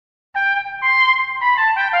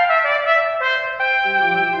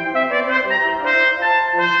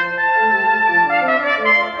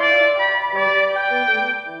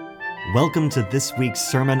Welcome to this week's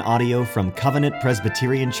sermon audio from Covenant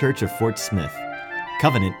Presbyterian Church of Fort Smith.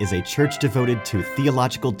 Covenant is a church devoted to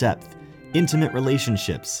theological depth, intimate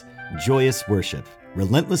relationships, joyous worship,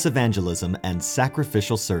 relentless evangelism, and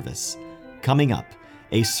sacrificial service. Coming up,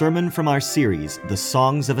 a sermon from our series, The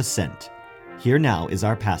Songs of Ascent. Here now is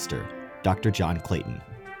our pastor, Dr. John Clayton.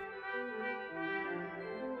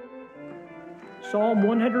 Psalm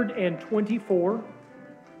 124.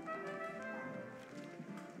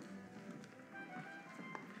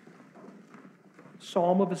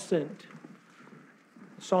 Psalm of Ascent.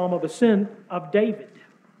 Psalm of Ascent of David.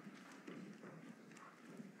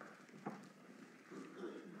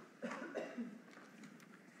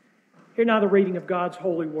 Hear now the reading of God's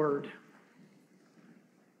holy word.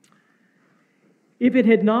 If it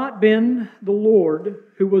had not been the Lord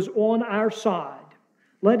who was on our side,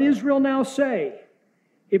 let Israel now say,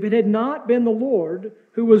 if it had not been the Lord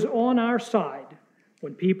who was on our side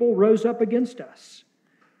when people rose up against us,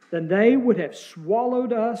 then they would have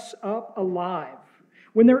swallowed us up alive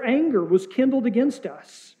when their anger was kindled against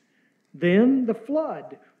us. Then the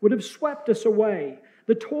flood would have swept us away.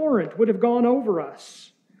 The torrent would have gone over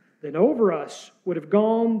us. Then over us would have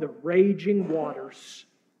gone the raging waters.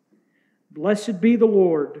 Blessed be the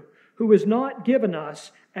Lord, who has not given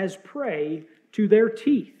us as prey to their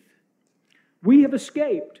teeth. We have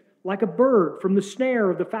escaped like a bird from the snare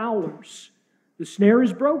of the fowlers. The snare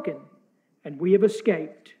is broken, and we have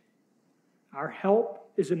escaped. Our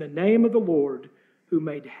help is in the name of the Lord, who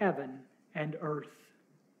made heaven and earth.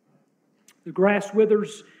 The grass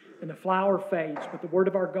withers and the flower fades, but the word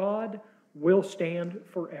of our God will stand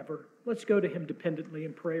forever. Let's go to Him dependently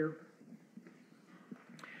in prayer.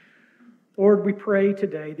 Lord, we pray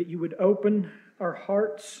today that you would open our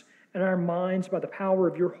hearts and our minds by the power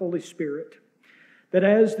of your Holy Spirit, that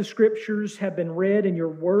as the Scriptures have been read and your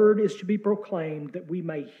word is to be proclaimed, that we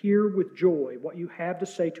may hear with joy what you have to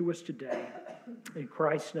say to us today. In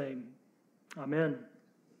Christ's name, amen.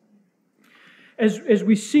 As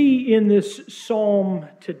we see in this psalm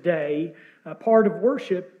today, part of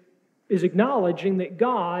worship is acknowledging that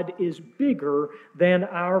God is bigger than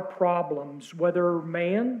our problems, whether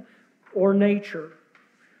man or nature.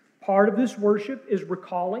 Part of this worship is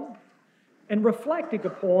recalling and reflecting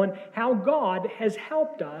upon how God has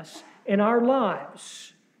helped us in our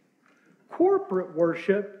lives. Corporate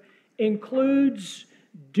worship includes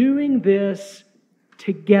doing this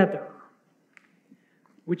together,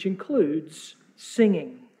 which includes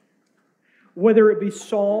singing. Whether it be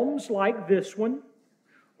psalms like this one,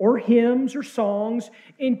 or hymns or songs,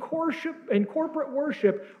 in corporate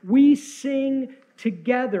worship, we sing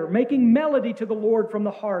together, making melody to the Lord from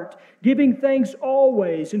the heart, giving thanks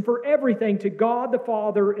always and for everything to God the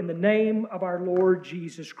Father in the name of our Lord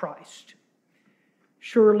Jesus Christ.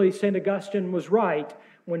 Surely St. Augustine was right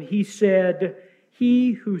when he said,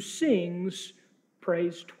 "He who sings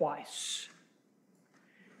prays twice."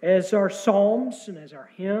 As our psalms and as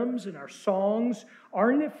our hymns and our songs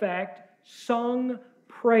are in effect sung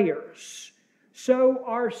prayers, so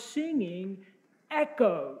our singing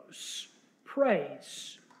echoes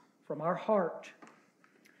praise from our heart.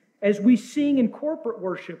 As we sing in corporate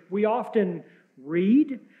worship, we often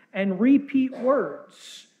read and repeat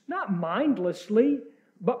words, not mindlessly,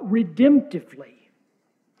 but redemptively.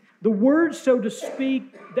 The words, so to speak,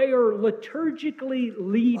 they are liturgically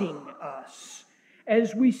leading us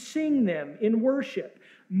as we sing them in worship,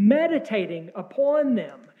 meditating upon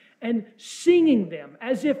them and singing them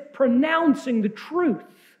as if pronouncing the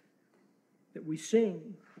truth that we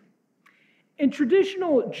sing. In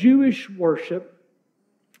traditional Jewish worship,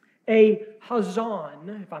 a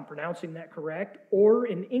hazan, if I'm pronouncing that correct, or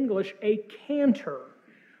in English, a cantor,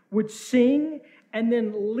 would sing and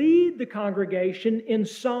then lead the congregation in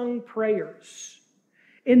sung prayers.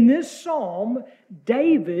 In this psalm,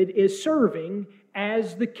 David is serving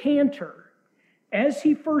as the cantor. As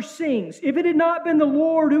he first sings, if it had not been the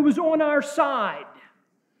Lord who was on our side,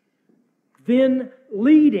 then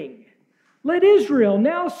leading, let Israel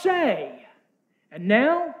now say, and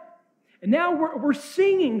now we're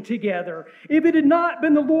singing together, if it had not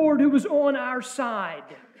been the Lord who was on our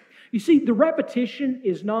side. You see, the repetition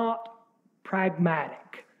is not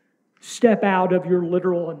pragmatic. Step out of your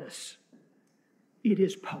literalness. It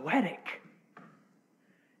is poetic.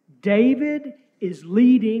 David is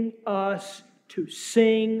leading us to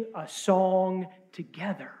sing a song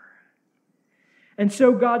together. And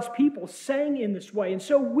so God's people sang in this way. And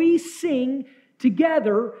so we sing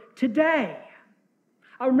together today.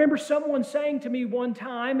 I remember someone saying to me one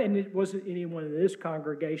time, and it wasn't anyone in this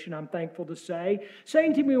congregation, I'm thankful to say,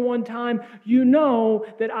 saying to me one time, you know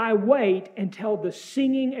that I wait until the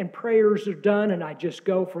singing and prayers are done and I just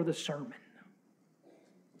go for the sermon.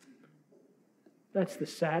 That's the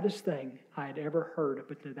saddest thing I had ever heard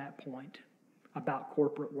up to that point about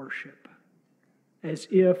corporate worship. As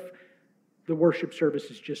if the worship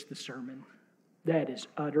service is just the sermon. That is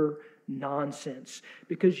utter nonsense.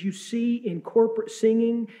 Because you see in corporate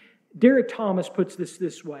singing, Derek Thomas puts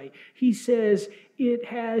this way. He says it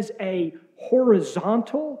has a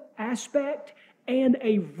horizontal aspect and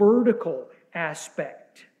a vertical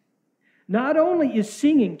aspect. Not only is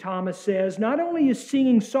singing, Thomas says, not only is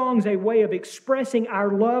singing songs a way of expressing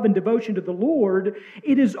our love and devotion to the Lord,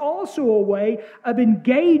 it is also a way of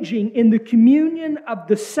engaging in the communion of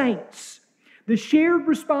the saints, the shared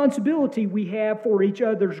responsibility we have for each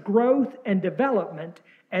other's growth and development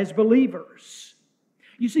as believers.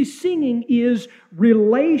 You see, singing is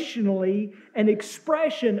relationally an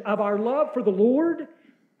expression of our love for the Lord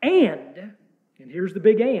and here's the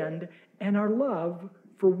big and our love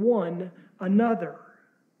for one another.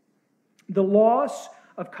 The loss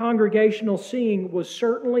of congregational singing was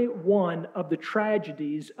certainly one of the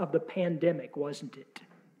tragedies of the pandemic, wasn't it?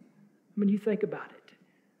 I mean, you think about it.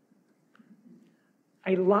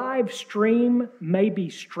 A live stream may be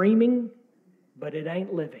streaming, but it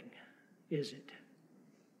ain't living, is it?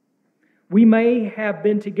 We may have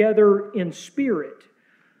been together in spirit,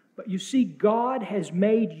 but you see, God has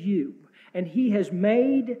made you, and He has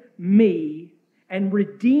made me and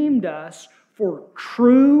redeemed us for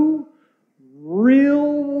true,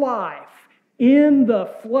 real life, in the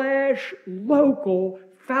flesh, local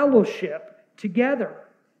fellowship together.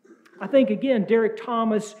 I think, again, Derek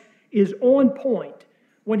Thomas is on point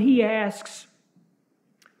when he asks,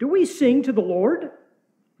 do we sing to the Lord?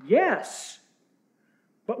 Yes.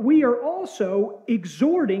 But we are also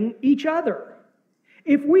exhorting each other.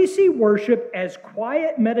 If we see worship as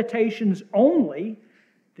quiet meditations only,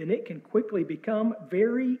 then it can quickly become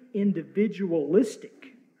very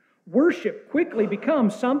individualistic. Worship quickly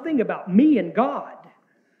becomes something about me and God.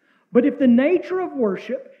 But if the nature of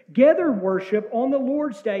worship, gathered worship on the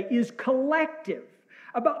Lord's Day, is collective,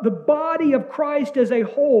 about the body of Christ as a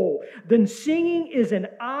whole, then singing is an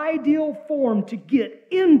ideal form to get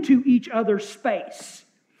into each other's space.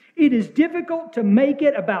 It is difficult to make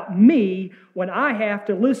it about me when I have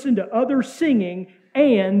to listen to others singing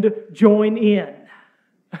and join in.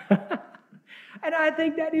 And I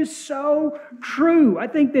think that is so true. I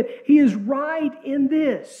think that he is right in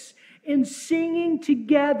this. In singing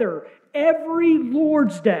together every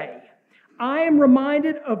Lord's Day, I am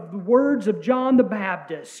reminded of the words of John the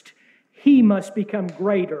Baptist. He must become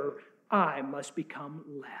greater, I must become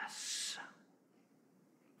less.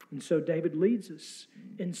 And so David leads us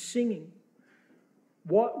in singing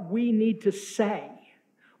what we need to say,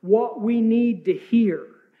 what we need to hear.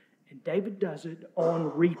 And David does it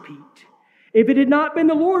on repeat. If it had not been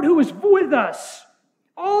the Lord who was with us,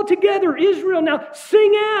 all together, Israel, now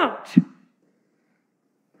sing out.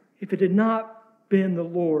 If it had not been the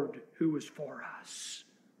Lord who was for us,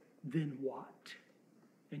 then what?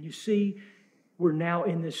 And you see, we're now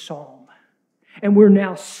in this psalm. And we're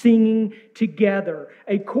now singing together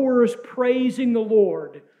a chorus praising the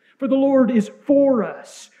Lord. For the Lord is for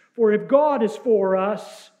us. For if God is for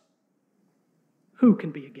us, who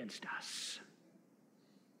can be against us?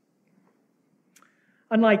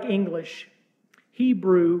 Unlike English,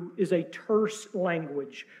 Hebrew is a terse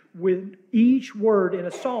language, with each word in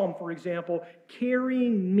a psalm, for example,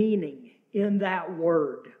 carrying meaning in that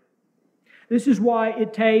word. This is why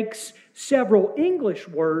it takes several English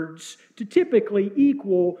words to typically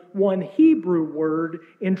equal one Hebrew word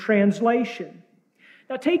in translation.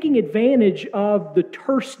 Now, taking advantage of the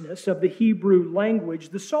terseness of the Hebrew language,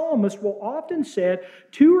 the psalmist will often set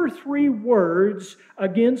 2 or 3 words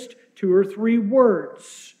against 2 or 3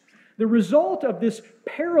 words. The result of this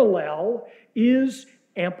parallel is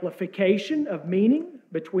amplification of meaning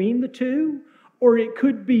between the two, or it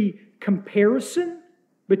could be comparison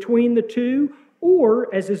between the two,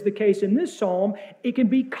 or, as is the case in this psalm, it can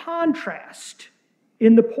be contrast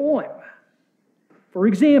in the poem. For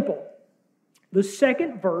example, the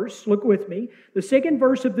second verse, look with me, the second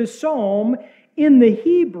verse of this psalm in the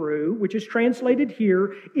Hebrew, which is translated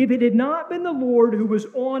here, if it had not been the Lord who was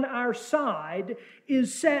on our side,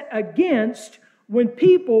 is set against when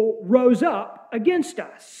people rose up against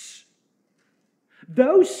us.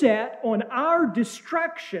 Those set on our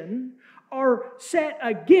destruction are set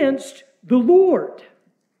against the Lord.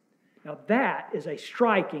 Now that is a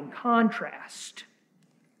striking contrast.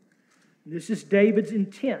 This is David's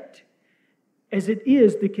intent. as it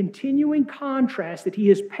is the continuing contrast that he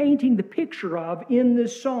is painting the picture of in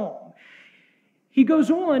this psalm. He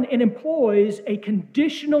goes on and employs a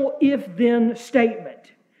conditional if-then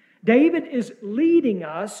statement. David is leading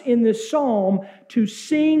us in this psalm to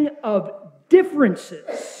sing of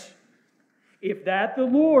differences. If that the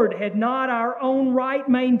Lord had not our own right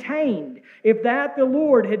maintained, if that the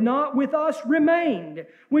Lord had not with us remained,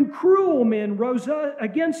 when cruel men rose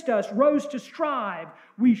against us, rose to strive,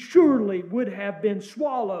 we surely would have been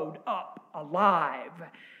swallowed up alive.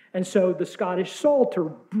 And so the Scottish Psalter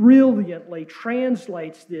brilliantly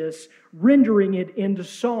translates this, rendering it into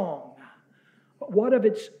song. But what of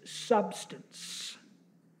its substance?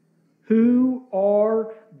 Who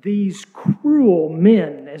are these cruel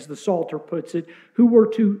men, as the Psalter puts it, who were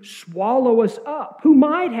to swallow us up? Who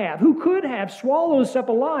might have, who could have swallowed us up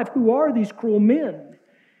alive? Who are these cruel men?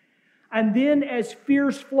 And then as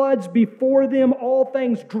fierce floods before them all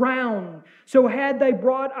things drown, so had they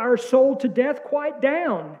brought our soul to death quite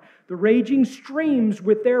down. The raging streams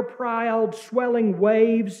with their proud swelling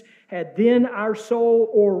waves had then our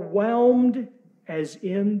soul o'erwhelmed as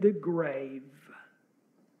in the grave.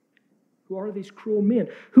 Who are these cruel men?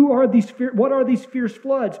 What are these fierce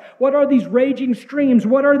floods? What are these raging streams?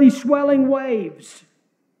 What are these swelling waves?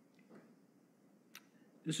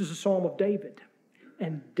 This is a psalm of David.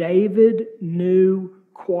 And David knew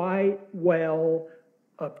quite well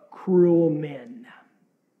of cruel men.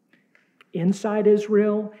 Inside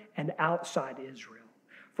Israel and outside Israel.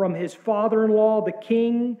 From his father-in-law, the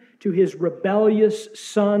king, to his rebellious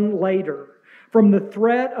son later. From the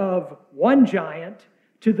threat of one giant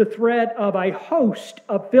to the threat of a host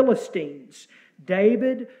of Philistines,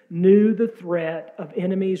 David knew the threat of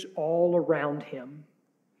enemies all around him.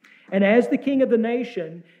 And as the king of the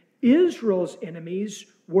nation, Israel's enemies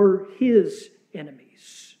were his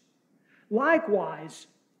enemies. Likewise,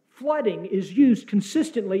 flooding is used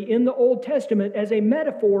consistently in the Old Testament as a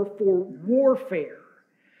metaphor for warfare.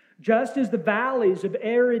 Just as the valleys of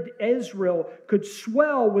arid Israel could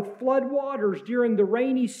swell with flood waters during the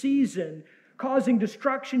rainy season, causing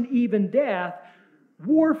destruction, even death,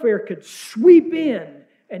 warfare could sweep in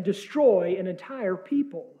and destroy an entire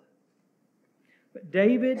people. But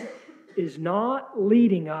David is not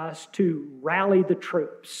leading us to rally the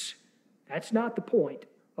troops. That's not the point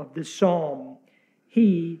of this psalm.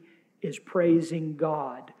 He is praising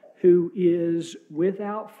God, who is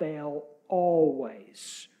without fail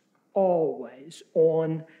always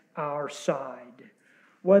on our side.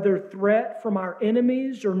 Whether threat from our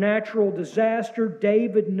enemies or natural disaster,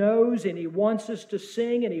 David knows, and he wants us to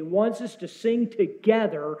sing, and he wants us to sing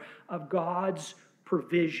together of God's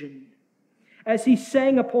provision. As he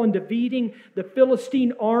sang upon defeating the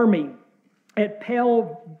Philistine army at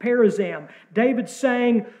Perazim, David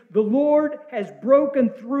sang, "The Lord has broken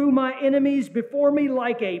through my enemies before me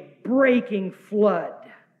like a breaking flood."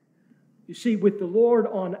 You see, with the Lord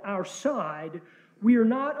on our side, we are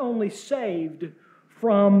not only saved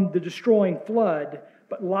from the destroying flood,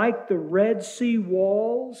 but like the Red Sea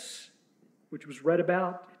walls, which was read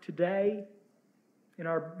about today in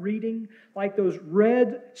our reading, like those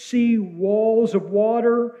Red Sea walls of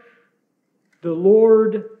water, the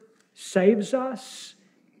Lord saves us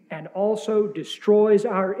and also destroys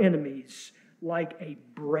our enemies like a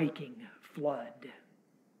breaking flood.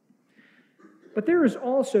 But there is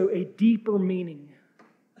also a deeper meaning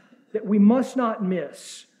that we must not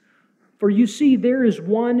miss. For you see, there is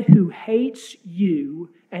one who hates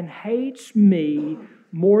you and hates me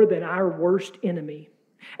more than our worst enemy.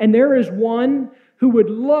 And there is one who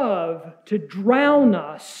would love to drown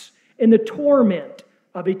us in the torment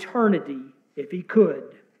of eternity if he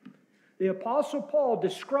could. The Apostle Paul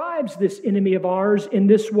describes this enemy of ours in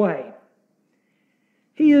this way.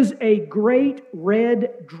 He is a great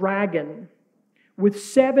red dragon with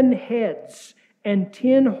 7 heads and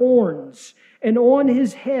 10 horns, and on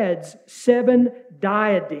his heads 7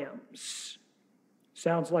 diadems.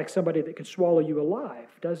 Sounds like somebody that could swallow you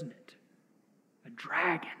alive, doesn't it? A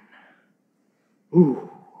dragon. Ooh.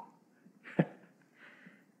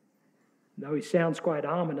 Though he sounds quite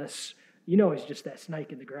ominous, you know he's just that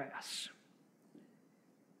snake in the grass.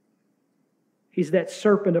 He's that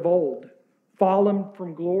serpent of old, fallen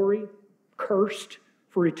from glory, cursed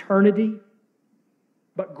for eternity,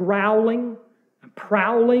 but growling and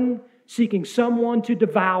prowling, seeking someone to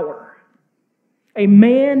devour. A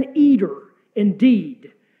man-eater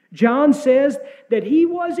indeed. John says that he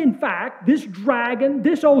was, in fact, this dragon,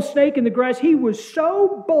 this old snake in the grass, he was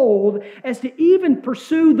so bold as to even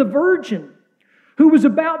pursue the virgin who was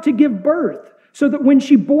about to give birth, so that when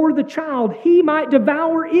she bore the child, he might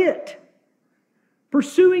devour it.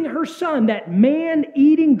 pursuing her son, that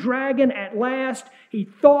man-eating dragon, at last, he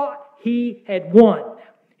thought he had won.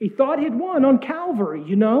 He thought he'd won on Calvary,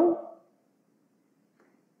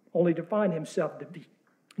 only to find himself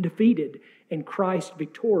defeated in Christ's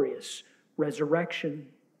victorious resurrection.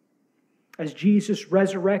 As Jesus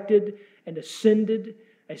resurrected and ascended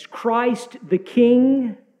as Christ the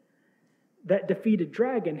King, that defeated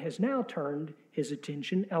dragon has now turned his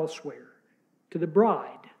attention elsewhere, to the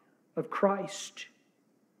bride of Christ,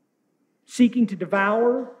 seeking to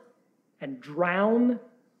devour and drown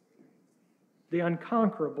the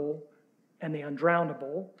unconquerable and the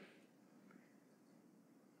undrownable.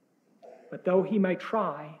 But though he may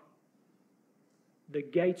try, the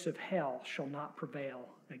gates of hell shall not prevail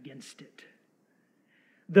against it.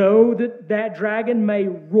 Though that dragon may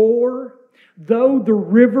roar, though the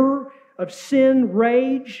river of sin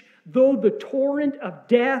rage, though the torrent of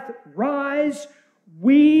death rise,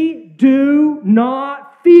 we do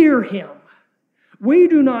not fear him. We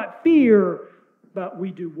do not fear, but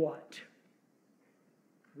we do what?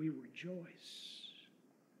 We rejoice.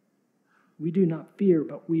 We do not fear,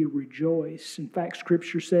 but we rejoice. In fact,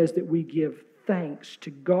 Scripture says that we give thanks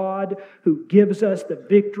to God who gives us the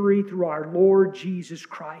victory through our Lord Jesus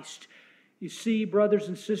Christ. You see, brothers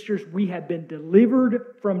and sisters, we have been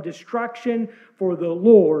delivered from destruction, for the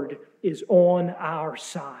Lord is on our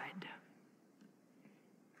side.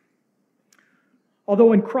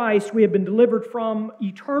 Although in Christ we have been delivered from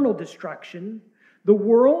eternal destruction, the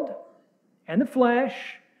world and the flesh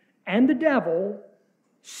and the devil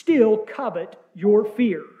still covet your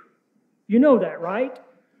fear. You know that, right?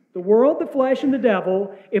 The world, the flesh, and the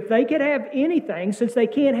devil, if they could have anything, since they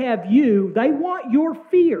can't have you, they want your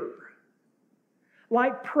fear.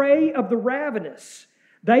 Like prey of the ravenous,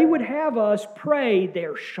 they would have us prey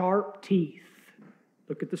their sharp teeth.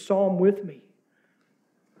 Look at the psalm with me.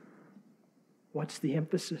 What's the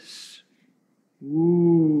emphasis?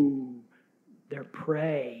 Their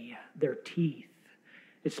prey, their teeth.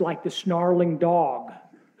 It's like the snarling dog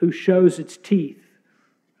who shows its teeth.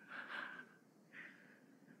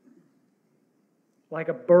 Like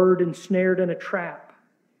a bird ensnared in a trap.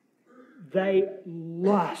 They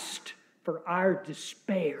lust for our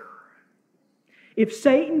despair. If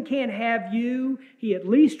Satan can't have you, he at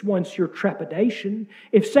least wants your trepidation.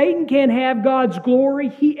 If Satan can't have God's glory,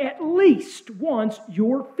 he at least wants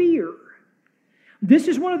your fear. This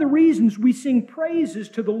is one of the reasons we sing praises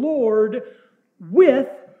to the Lord with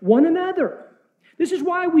one another. This is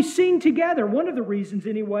why we sing together. One of the reasons,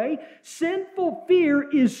 anyway. Sinful fear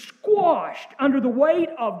is squashed under the weight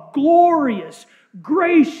of glorious,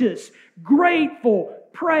 gracious, grateful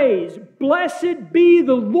praise. Blessed be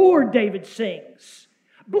the Lord, David sings.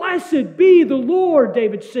 Blessed be the Lord,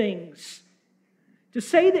 David sings. To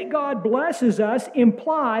say that God blesses us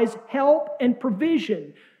implies help and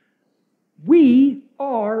provision. We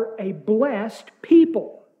are a blessed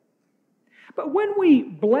people. But when we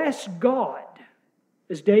bless God,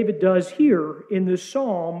 as David does here in this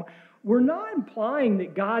psalm, we're not implying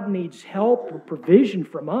that God needs help or provision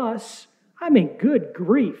from us. I mean, good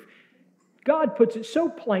grief. God puts it so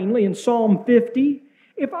plainly in Psalm 50,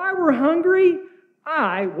 if I were hungry,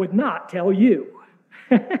 I would not tell you.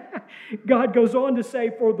 God goes on to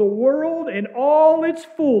say, for the world and all its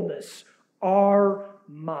fullness are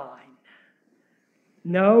mine.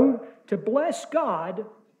 No, to bless God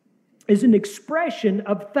is an expression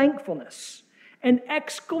of thankfulness, an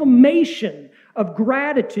exclamation of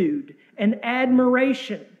gratitude and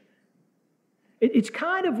admiration. It's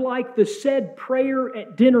kind of like the said prayer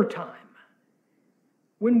at dinner time.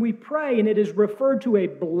 When we pray and it is referred to a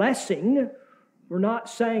blessing, we're not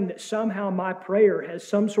saying that somehow my prayer has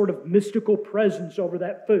some sort of mystical presence over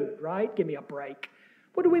that food, right? Give me a break.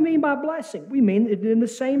 What do we mean by blessing? We mean it in the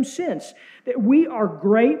same sense, that we are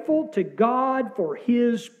grateful to God for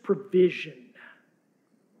His provision.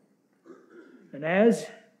 And as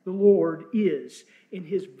the Lord is in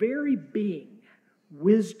His very being,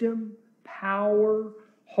 wisdom, power,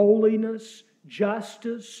 holiness,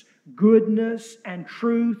 justice, goodness, and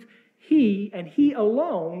truth, He and He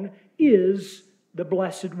alone is the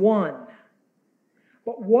Blessed One.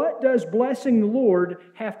 But what does blessing the Lord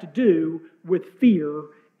have to do with fear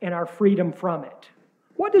and our freedom from it?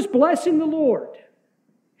 What does blessing the Lord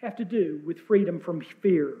have to do with freedom from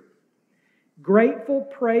fear? Grateful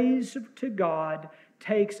praise to God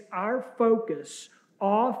takes our focus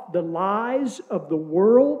off the lies of the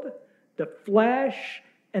world, the flesh,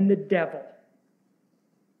 and the devil.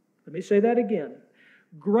 Let me say that again.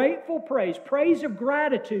 Grateful praise of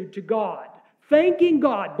gratitude to God, thanking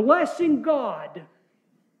God, blessing God,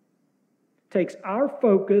 takes our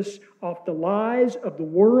focus off the lies of the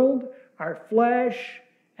world, our flesh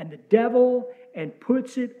and the devil and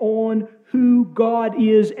puts it on who God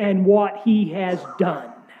is and what He has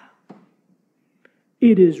done.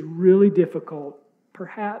 It is really difficult,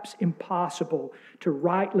 perhaps impossible, to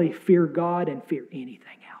rightly fear God and fear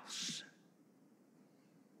anything else.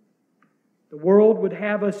 The world would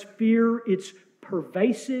have us fear its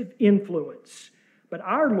pervasive influence. But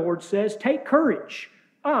our Lord says, take courage.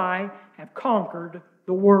 I have conquered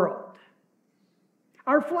the world.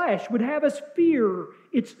 Our flesh would have us fear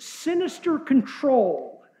its sinister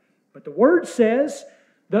control. But the Word says,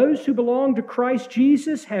 those who belong to Christ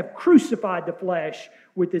Jesus have crucified the flesh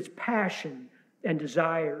with its passion and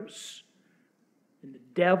desires. And the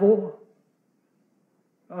devil,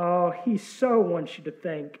 he so wants you to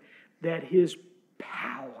think that his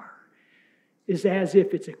power is as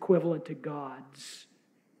if it's equivalent to God's.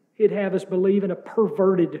 He'd have us believe in a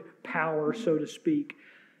perverted power, so to speak.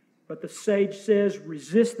 But the sage says,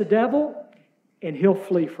 resist the devil and he'll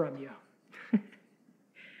flee from you.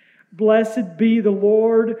 Blessed be the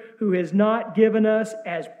Lord who has not given us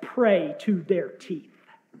as prey to their teeth.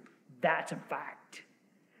 That's a fact.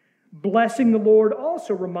 Blessing the Lord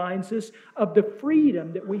also reminds us of the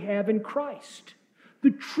freedom that we have in Christ.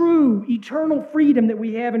 The true, eternal freedom that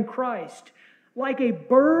we have in Christ. Like a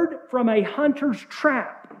bird from a hunter's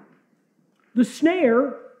trap, the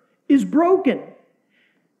snare is broken,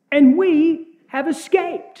 and we have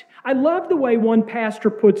escaped. I love the way one pastor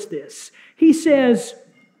puts this. He says,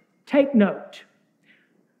 take note.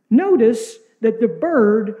 Notice that the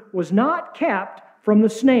bird was not kept from the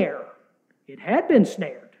snare. It had been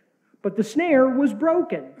snared, but the snare was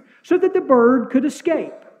broken so that the bird could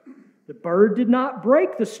escape. The bird did not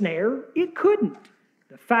break the snare. It couldn't.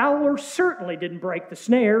 The fowler certainly didn't break the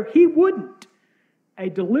snare. He wouldn't. A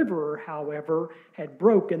deliverer, however, had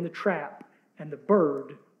broken the trap, and the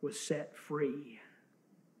bird was set free.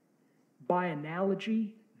 By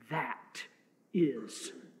analogy, that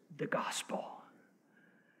is the gospel.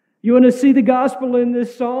 You want to see the gospel in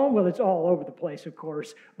this psalm? Well, it's all over the place, of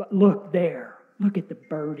course, but look there. Look at the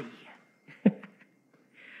birdie.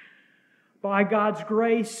 By God's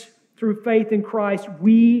grace, through faith in Christ,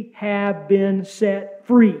 we have been set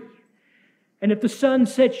free. And if the Son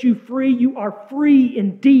sets you free, you are free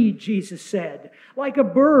indeed, Jesus said. Like a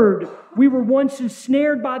bird, we were once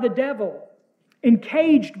ensnared by the devil,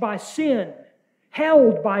 encaged by sin,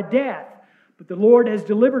 held by death. But the Lord has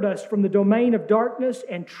delivered us from the domain of darkness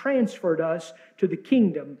and transferred us to the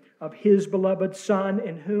kingdom of His beloved Son,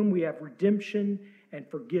 in whom we have redemption and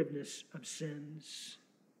forgiveness of sins.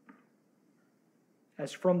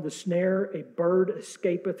 As from the snare a bird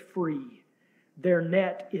escapeth free, their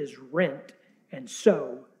net is rent, and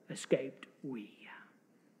so escaped we.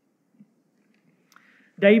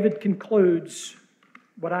 David concludes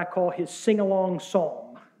what I call his sing-along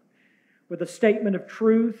psalm with a statement of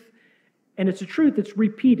truth, and it's a truth that's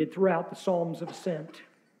repeated throughout the Psalms of Ascent.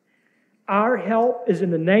 Our help is in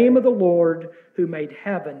the name of the Lord who made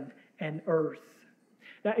heaven and earth.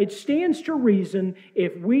 Now, it stands to reason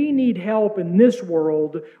if we need help in this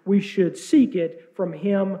world, we should seek it from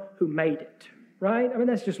Him who made it. Right? I mean,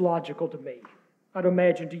 that's just logical to me. I'd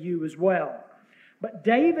imagine to you as well. But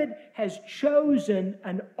David has chosen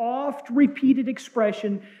an oft-repeated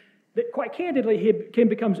expression that quite candidly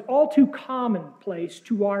becomes all too commonplace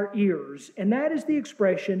to our ears. And that is the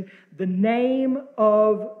expression, the name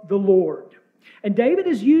of the Lord. And David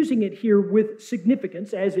is using it here with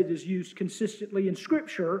significance, as it is used consistently in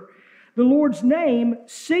Scripture. The Lord's name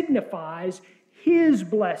signifies His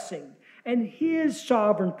blessing and His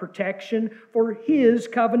sovereign protection for His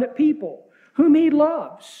covenant people, whom He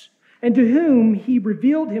loves, and to whom He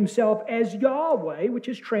revealed Himself as Yahweh, which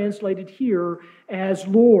is translated here as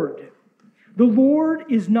Lord. The Lord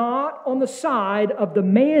is not on the side of the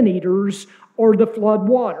man-eaters or the flood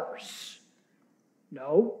waters.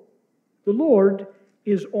 No, the Lord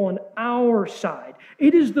is on our side.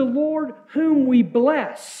 It is the Lord whom we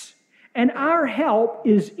bless, and our help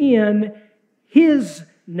is in His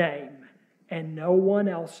name and no one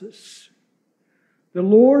else's. The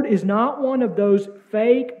Lord is not one of those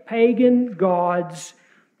fake pagan gods.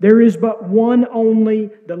 There is but one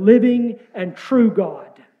only, the living and true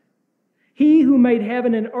God. He who made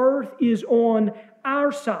heaven and earth is on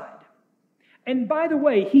our side. And by the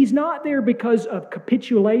way, He's not there because of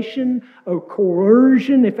capitulation or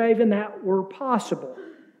coercion, if even that were possible.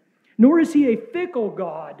 Nor is He a fickle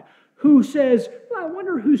God who says, well, I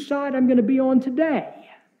wonder whose side I'm going to be on today.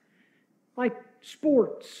 Like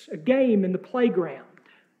sports, a game in the playground.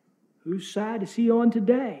 Whose side is He on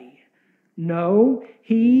today? No,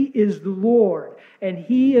 He is the Lord, and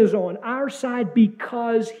He is on our side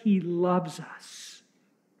because He loves us.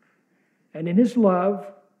 And in His love,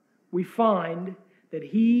 we find that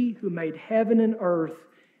He who made heaven and earth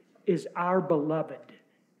is our beloved,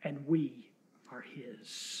 and we are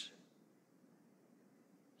His.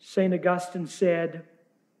 St. Augustine said,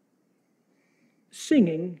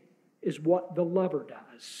 singing is what the lover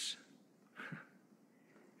does.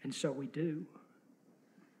 And so we do.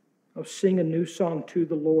 Oh, sing a new song to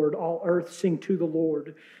the Lord. All earth, sing to the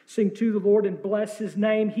Lord. Sing to the Lord and bless His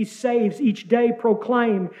name. He saves, each day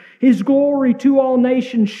proclaim. His glory to all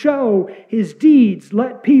nations show. His deeds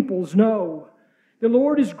let peoples know. The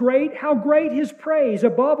Lord is great, how great His praise.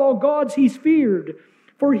 Above all gods He's feared.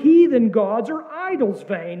 For heathen gods are idols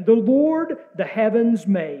vain. The Lord the heavens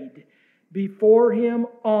made. Before Him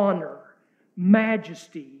honor,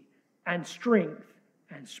 majesty, and strength,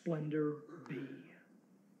 and splendor be.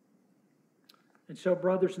 And so,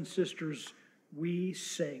 brothers and sisters, we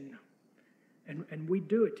sing, and we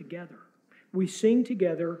do it together. We sing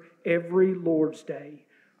together every Lord's Day,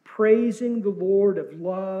 praising the Lord of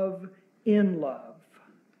love in love.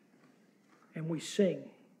 And we sing,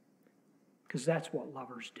 because that's what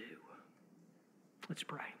lovers do. Let's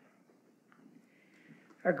pray.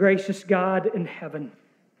 Our gracious God in heaven,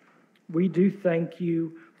 we do thank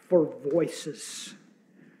You for voices.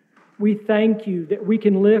 We thank You that we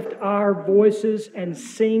can lift our voices and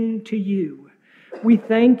sing to You. We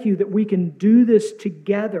thank You that we can do this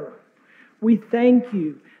together. We thank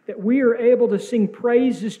You that we are able to sing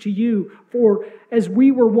praises to You, for as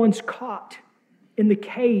we were once caught in the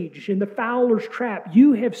cage, in the fowler's trap,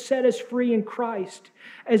 You have set us free in Christ.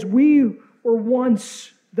 As we were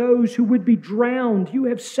once those who would be drowned, You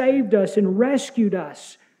have saved us and rescued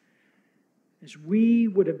us. As we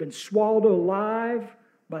would have been swallowed alive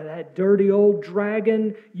by that dirty old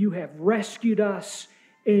dragon, You have rescued us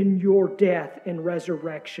in Your death and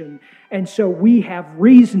resurrection. And so we have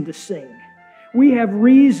reason to sing. We have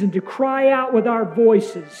reason to cry out with our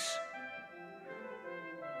voices.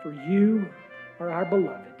 For You are our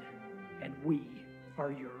beloved, and we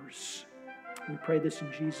are Yours. We pray this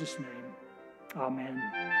in Jesus' name. Amen.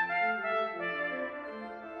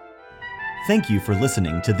 Thank you for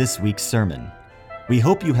listening to this week's sermon. We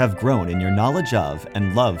hope you have grown in your knowledge of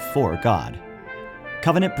and love for God.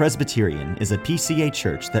 Covenant Presbyterian is a PCA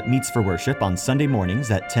church that meets for worship on Sunday mornings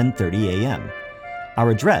at 10:30 a.m.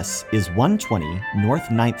 Our address is 120 North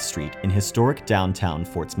 9th Street in historic downtown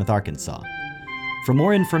Fort Smith, Arkansas. For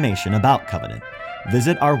more information about Covenant,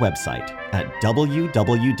 visit our website at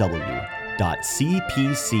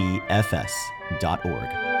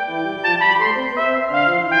www.cpcfs.org.